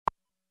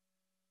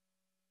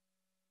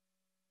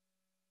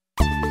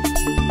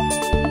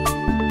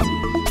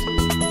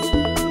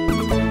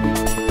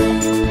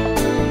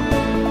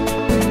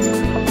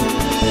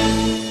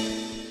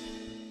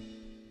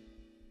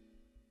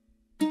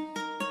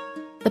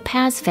The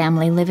Paz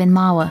family live in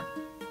Mahwah,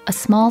 a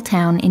small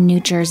town in New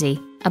Jersey,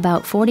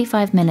 about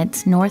 45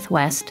 minutes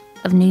northwest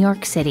of New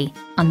York City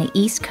on the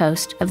east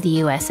coast of the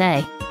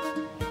USA.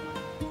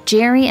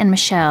 Jerry and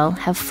Michelle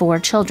have 4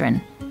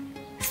 children,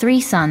 3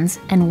 sons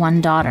and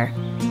 1 daughter.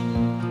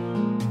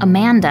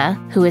 Amanda,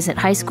 who is at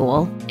high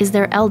school, is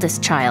their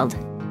eldest child.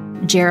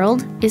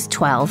 Gerald is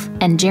 12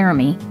 and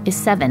Jeremy is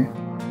 7.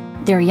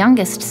 Their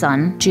youngest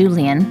son,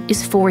 Julian,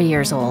 is 4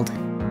 years old.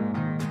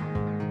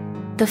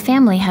 The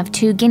family have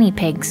 2 guinea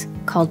pigs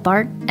called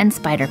Bart and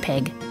Spider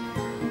Pig.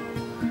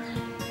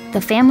 The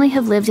family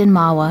have lived in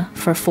Mahwah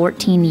for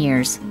 14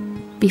 years.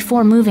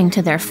 Before moving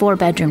to their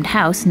 4-bedroomed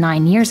house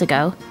 9 years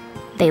ago,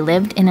 they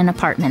lived in an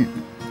apartment.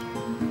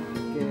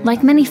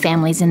 Like many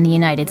families in the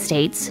United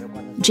States,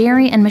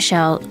 Jerry and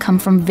Michelle come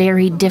from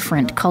very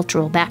different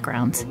cultural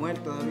backgrounds.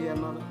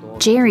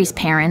 Jerry's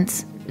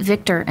parents,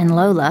 Victor and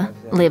Lola,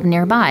 live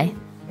nearby.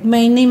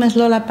 My name is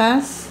Lola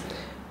Paz.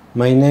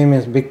 My name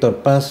is Victor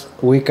Paz.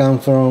 We come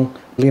from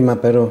Lima,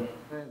 Peru.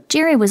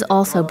 Jerry was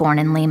also born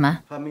in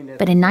Lima,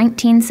 but in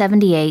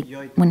 1978,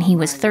 when he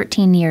was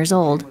 13 years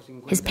old,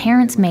 his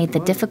parents made the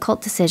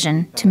difficult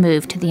decision to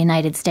move to the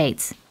United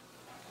States.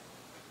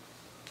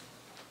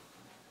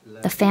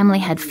 The family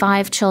had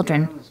 5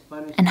 children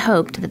and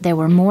hoped that there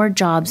were more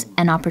jobs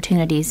and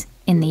opportunities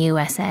in the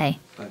USA.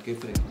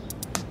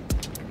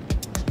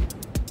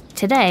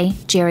 Today,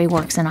 Jerry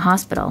works in a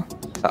hospital.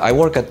 I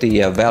work at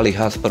the Valley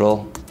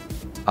Hospital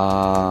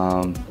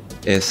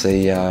as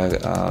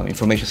a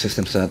information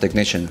systems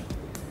technician.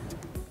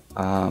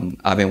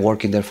 I've been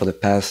working there for the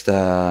past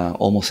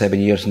almost 7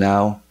 years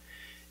now,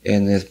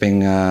 and it's been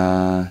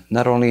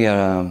not only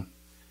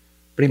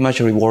pretty much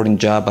a rewarding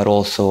job, but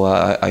also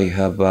I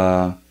have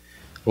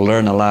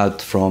learned a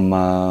lot from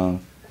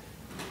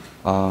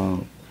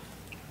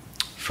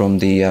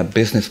the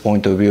business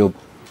point of view.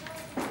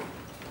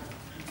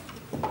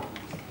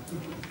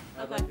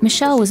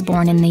 Michelle was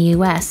born in the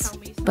U.S.,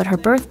 but her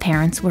birth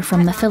parents were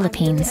from the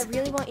Philippines.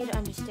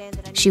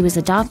 She was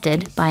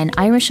adopted by an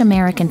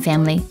Irish-American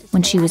family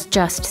when she was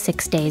just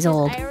 6 days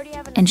old,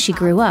 and she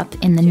grew up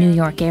in the New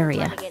York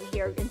area.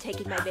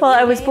 Well,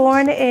 I was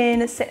born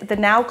in the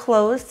now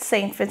closed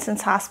St.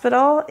 Vincent's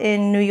Hospital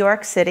in New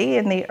York City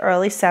in the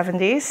early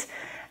 70s,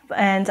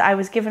 and I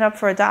was given up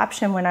for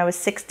adoption when I was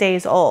 6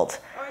 days old.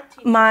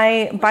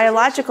 My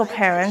biological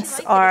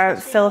parents are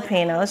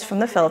Filipinos from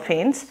the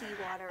Philippines,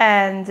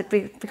 and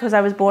because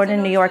I was born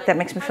in New York, that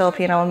makes me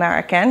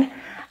Filipino-American.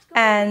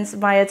 And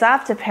my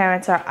adopted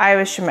parents are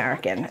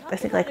Irish-American. I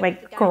think like my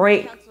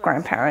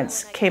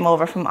great-grandparents came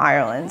over from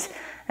Ireland.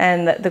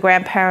 And the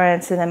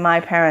grandparents and then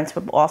my parents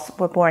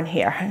were born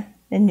here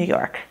in New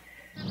York.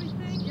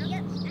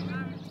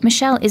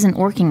 Michelle isn't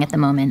working at the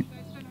moment.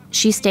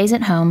 She stays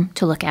at home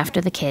to look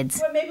after the kids.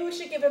 Well, maybe we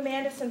should give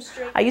Amanda some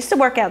straight. I used to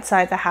work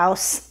outside the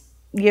house.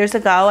 Years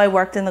ago, I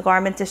worked in the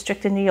garment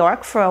district in New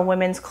York for a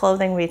women's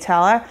clothing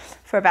retailer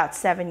for about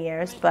 7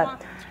 years,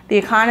 but the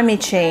economy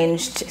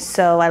changed,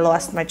 so I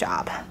lost my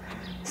job.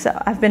 So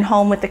I've been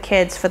home with the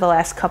kids for the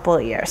last couple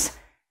of years.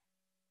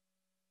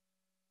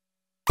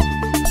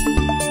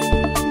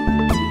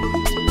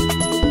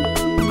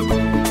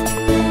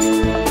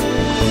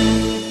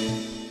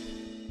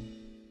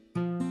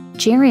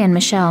 Jerry and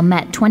Michelle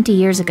met 20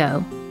 years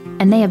ago,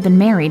 and they have been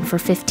married for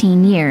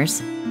 15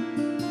 years.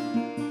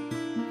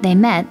 They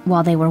met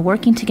while they were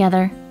working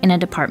together in a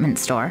department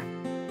store.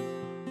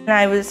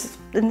 I was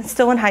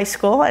still in high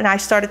school, and I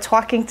started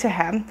talking to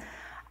him.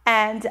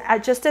 And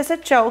just as a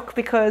joke,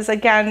 because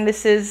again,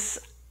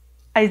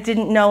 I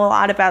didn't know a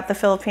lot about the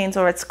Philippines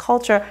or its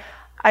culture,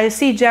 I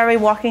see Jerry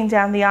walking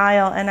down the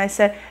aisle, and I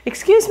said,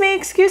 excuse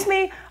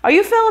me, are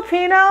you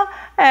Filipino?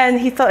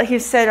 And he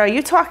said, are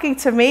you talking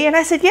to me? And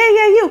I said, yeah,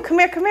 you, come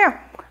here.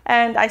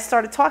 And I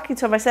started talking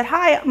to him. I said,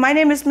 hi, my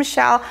name is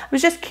Michelle. I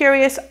was just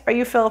curious, are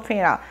you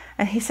Filipino?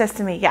 And he says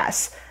to me,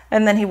 yes.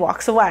 And then he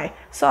walks away.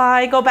 So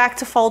I go back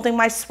to folding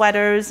my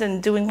sweaters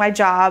and doing my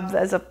job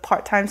as a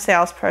part-time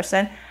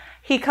salesperson.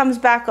 He comes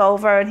back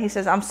over and he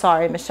says, I'm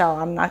sorry, Michelle,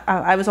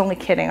 I was only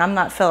kidding. I'm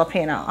not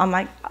Filipino. I'm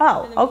like,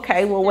 oh,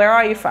 okay, well, where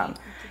are you from?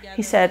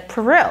 He said,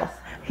 Peru.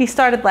 He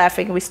started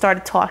laughing and we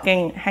started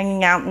talking,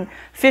 hanging out. And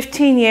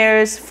 15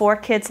 years, 4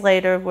 kids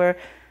later, we're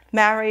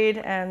married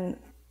and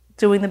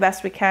doing the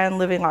best we can,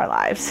 living our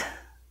lives.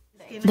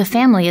 The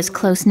family is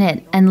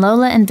close-knit, and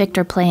Lola and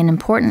Victor play an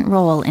important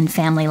role in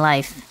family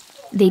life.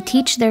 They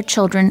teach their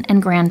children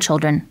and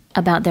grandchildren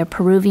about their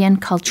Peruvian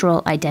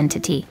cultural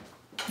identity.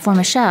 For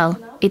Michelle,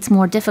 it's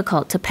more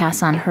difficult to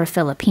pass on her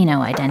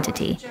Filipino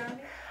identity.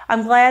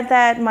 I'm glad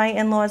that my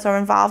in-laws are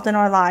involved in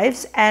our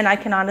lives, and I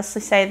can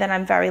honestly say that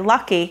I'm very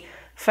lucky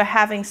for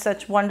having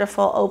such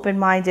wonderful,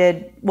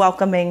 open-minded,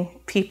 welcoming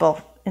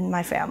people in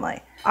my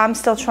family. I'm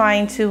still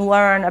trying to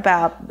learn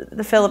about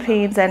the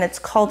Philippines and its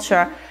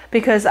culture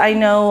because I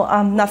know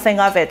nothing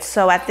of it.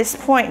 So at this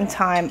point in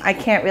time, I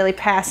can't really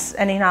pass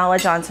any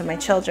knowledge on to my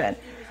children.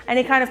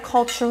 Any kind of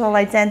cultural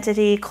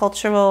identity,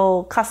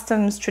 cultural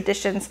customs,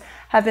 traditions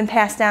have been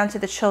passed down to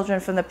the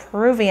children from the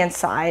Peruvian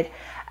side.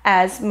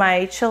 as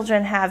my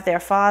children have their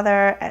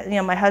father,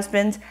 my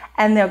husband,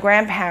 and their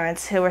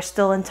grandparents who are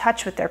still in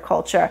touch with their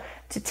culture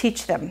to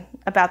teach them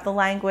about the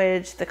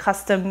language, the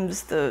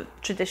customs, the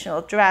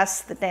traditional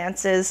dress, the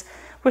dances.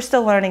 We're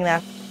still learning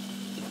that.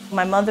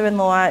 My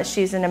mother-in-law,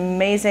 she's an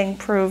amazing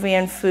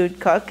Peruvian food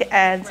cook,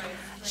 and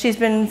she's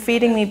been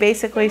feeding me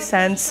basically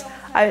since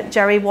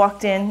Jerry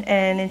walked in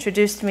and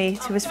introduced me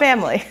to his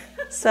family.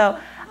 So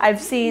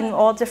I've seen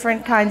all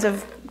different kinds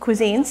of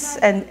cuisines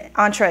and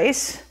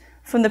entrees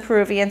from the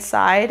Peruvian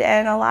side,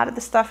 and a lot of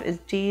the stuff is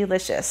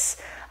delicious.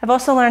 I've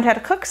also learned how to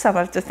cook some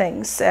of the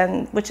things,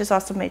 which has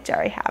also made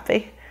Jerry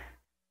happy.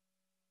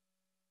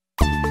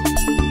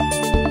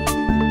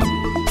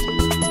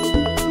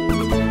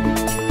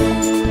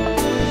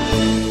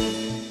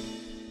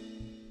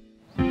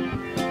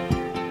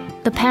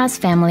 The Paz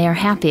family are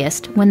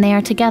happiest when they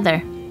are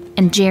together,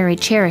 and Jerry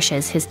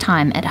cherishes his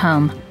time at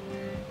home.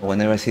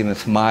 Whenever I see them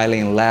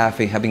smiling,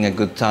 laughing, having a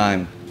good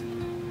time,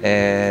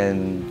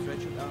 and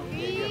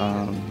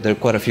there are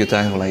quite a few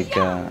times like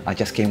I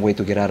just can't wait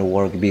to get out of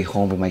work, be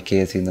home with my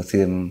kids, see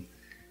them,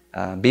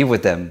 be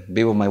with them,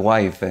 be with my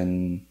wife,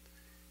 and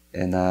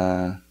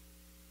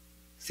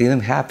see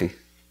them happy.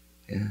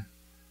 Yeah.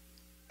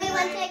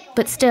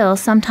 But still,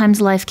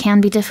 sometimes life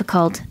can be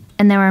difficult,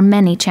 and there are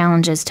many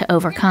challenges to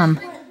overcome.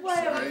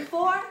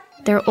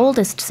 Their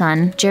oldest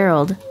son,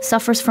 Gerald,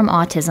 suffers from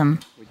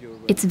autism.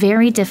 It's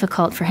very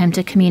difficult for him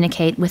to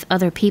communicate with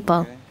other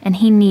people, and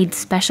he needs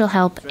special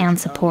help and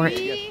support.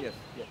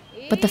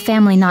 But the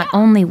family not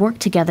only work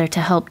together to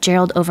help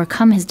Gerald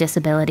overcome his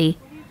disability,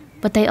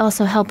 but they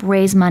also help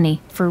raise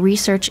money for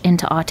research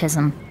into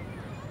autism.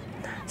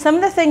 Some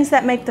of the things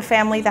that make the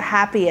family the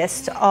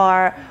happiest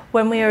are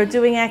when we are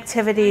doing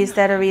activities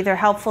that are either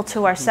helpful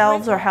to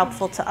ourselves or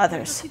helpful to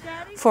others.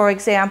 For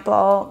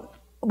example,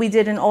 we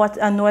did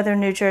a Northern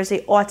New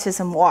Jersey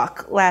autism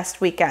walk last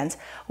weekend.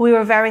 We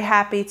were very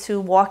happy to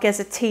walk as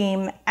a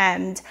team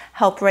and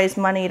help raise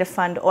money to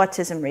fund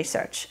autism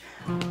research.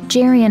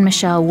 Jerry and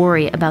Michelle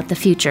worry about the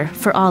future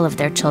for all of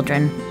their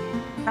children.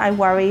 I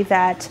worry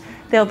that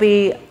there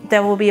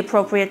will be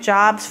appropriate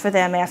jobs for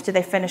them after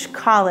they finish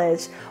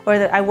college, or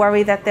that I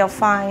worry that they'll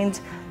find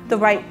the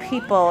right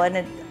people,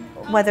 and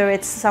whether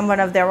it's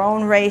someone of their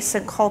own race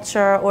and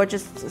culture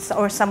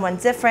or someone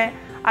different.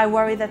 I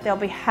worry that they'll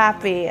be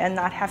happy and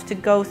not have to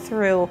go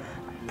through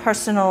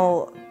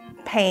personal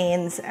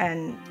pains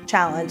and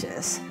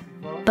challenges.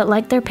 But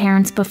like their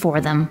parents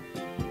before them,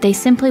 they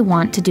simply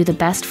want to do the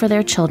best for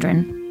their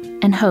children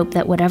and hope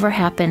that whatever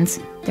happens,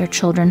 their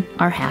children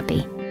are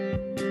happy.